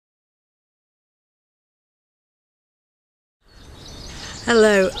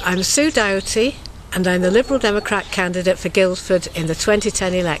Hello, I'm Sue Doughty and I'm the Liberal Democrat candidate for Guildford in the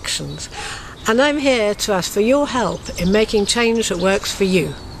 2010 elections, and I'm here to ask for your help in making change that works for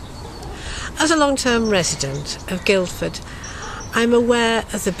you. As a long-term resident of Guildford, I'm aware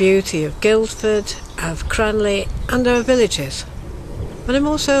of the beauty of Guildford, of Cranleigh and our villages, but I'm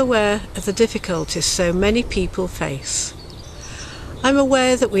also aware of the difficulties so many people face. I'm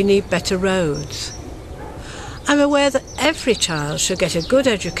aware that we need better roads. I'm aware that every child should get a good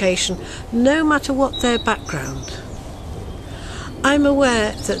education no matter what their background. I'm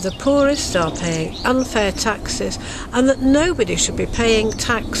aware that the poorest are paying unfair taxes and that nobody should be paying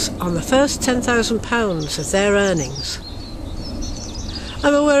tax on the first £10,000 of their earnings.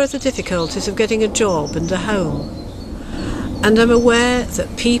 I'm aware of the difficulties of getting a job and a home. And I'm aware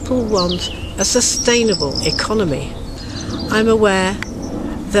that people want a sustainable economy. I'm aware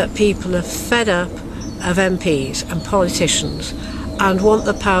that people are fed up of MPs and politicians and want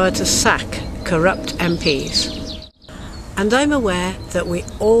the power to sack corrupt MPs. And I'm aware that we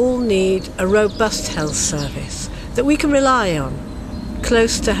all need a robust health service that we can rely on,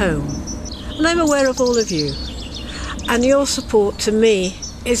 close to home. And I'm aware of all of you, and your support to me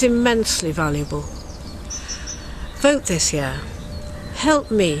is immensely valuable. Vote this year.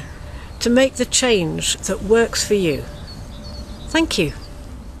 Help me to make the change that works for you. Thank you.